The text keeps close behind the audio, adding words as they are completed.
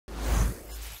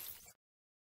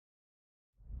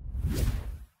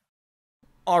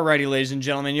Alrighty, ladies and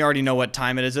gentlemen, you already know what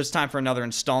time it is. It's time for another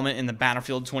installment in the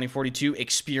Battlefield 2042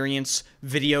 Experience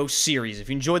video series. If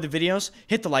you enjoyed the videos,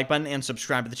 hit the like button and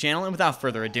subscribe to the channel. And without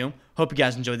further ado, hope you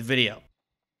guys enjoy the video.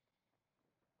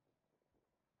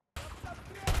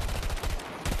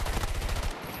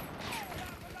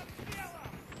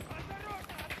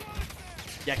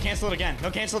 Yeah, cancel it again. No,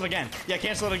 cancel it again. Yeah,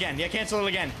 cancel it again. Yeah, cancel it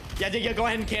again. Yeah, go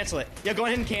ahead and cancel it. Yeah, go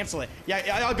ahead and cancel it. Yeah,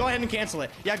 go ahead and cancel it.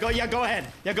 Yeah, go ahead.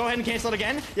 Yeah, go ahead and cancel it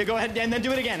again. Yeah, go ahead and then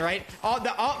do it again, right?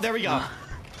 Oh, there we go.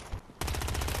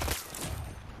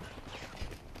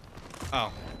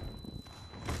 Oh.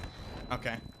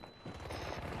 Okay.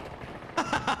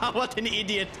 What an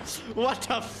idiot. What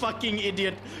a fucking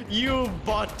idiot. You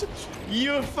bot.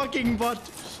 You fucking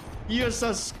bot. You're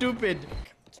so stupid.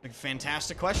 It's a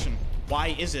fantastic question.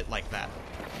 Why is it like that?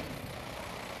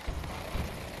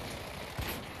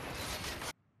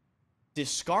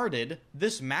 Discarded?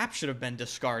 This map should have been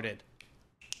discarded.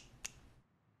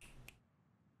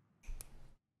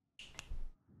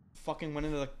 Fucking went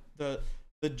into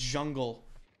the jungle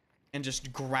and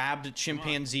just grabbed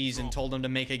chimpanzees and told them to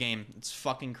make a game. It's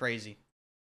fucking crazy.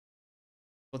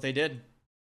 What they did.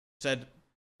 Said,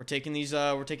 we're taking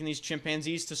these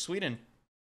chimpanzees to Sweden.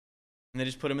 And they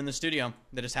just put him in the studio.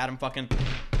 They just had him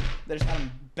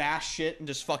bash shit and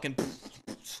just fucking.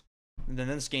 And then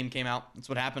this game came out. That's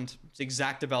what happened. It's the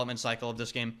exact development cycle of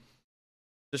this game.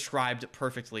 Described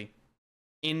perfectly.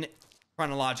 In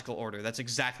chronological order. That's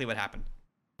exactly what happened.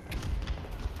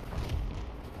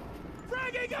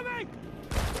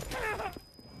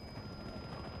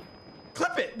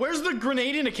 Clip it! Where's the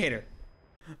grenade indicator?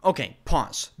 Okay,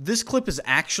 pause. This clip is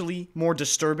actually more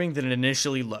disturbing than it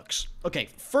initially looks. Okay,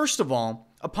 first of all,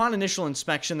 upon initial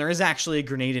inspection, there is actually a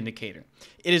grenade indicator.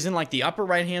 It is in like the upper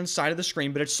right-hand side of the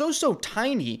screen, but it's so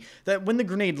tiny that when the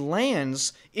grenade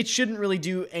lands, it shouldn't really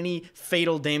do any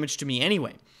fatal damage to me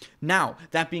anyway. Now,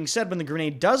 that being said, when the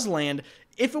grenade does land,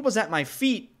 if it was at my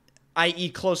feet, i.e.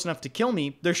 close enough to kill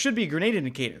me, there should be a grenade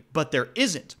indicator, but there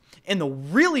isn't. And the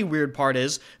really weird part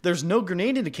is, there's no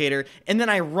grenade indicator, and then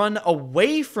I run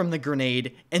away from the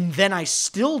grenade, and then I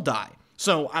still die.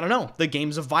 So, I don't know, the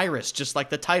game's a virus, just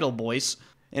like the title, boys.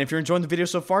 And if you're enjoying the video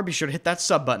so far, be sure to hit that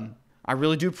sub button. I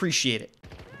really do appreciate it.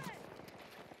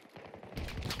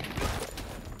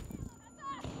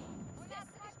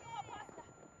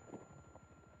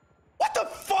 What the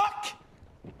fuck?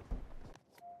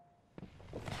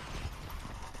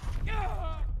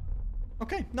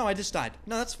 Okay, no, I just died.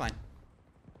 No, that's fine.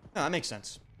 No, that makes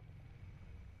sense.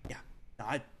 Yeah. No,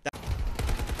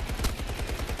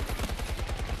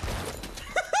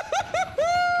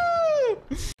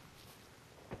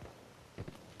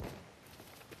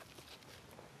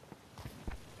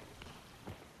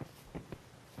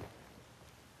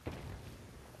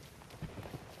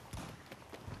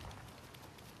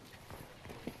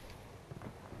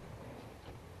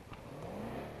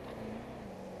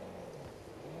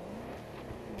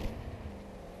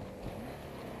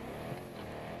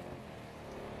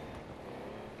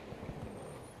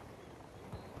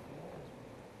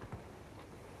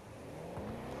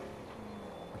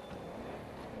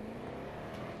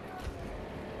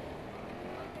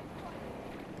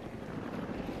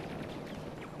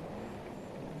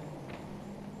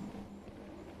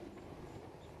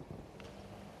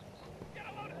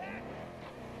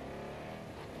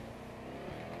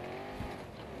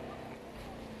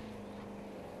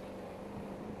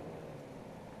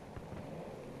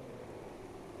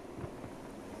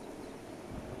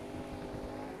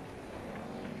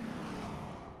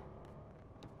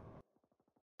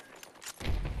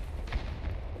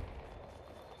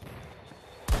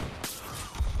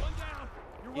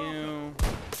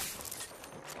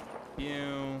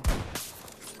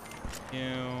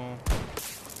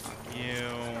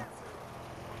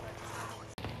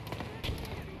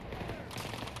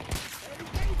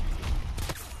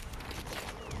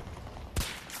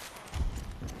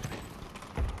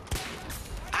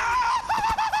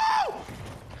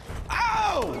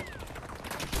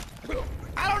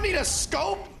 need a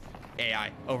scope?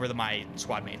 AI over my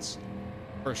squad mates.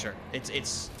 For sure.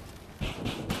 It's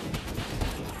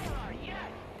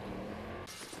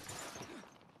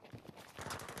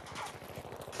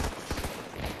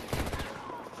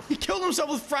He killed himself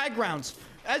with frag rounds.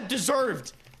 That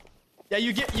deserved. Yeah,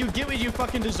 you get what you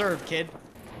fucking deserve, kid.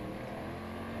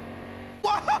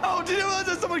 Whoa!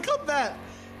 Did someone clip that?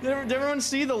 Did everyone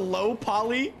see the low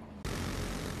poly?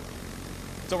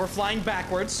 So we're flying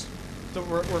backwards. So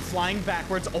we're flying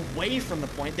backwards away from the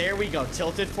point. There we go.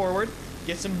 Tilted forward.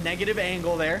 Get some negative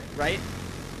angle there, right?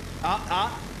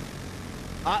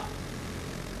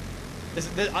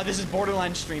 This is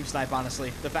borderline stream snipe,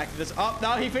 honestly. The fact that this... Oh,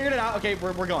 no, he figured it out. Okay,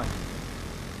 we're going.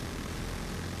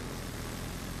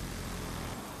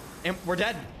 And we're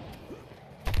dead.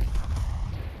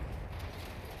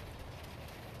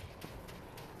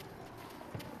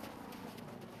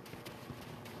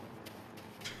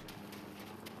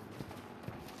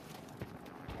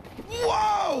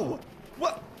 Whoa!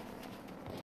 What?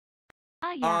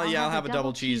 Yeah, I'll have a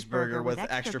double cheeseburger with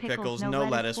extra pickles, no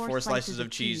lettuce, 4 slices of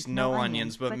cheese, no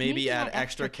onions, but maybe add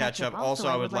extra ketchup. Also,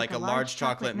 I would like a large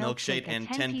chocolate milkshake and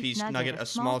 10-piece nugget, a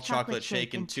small chocolate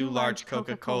shake, and 2 large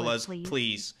Coca-Colas,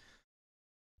 please.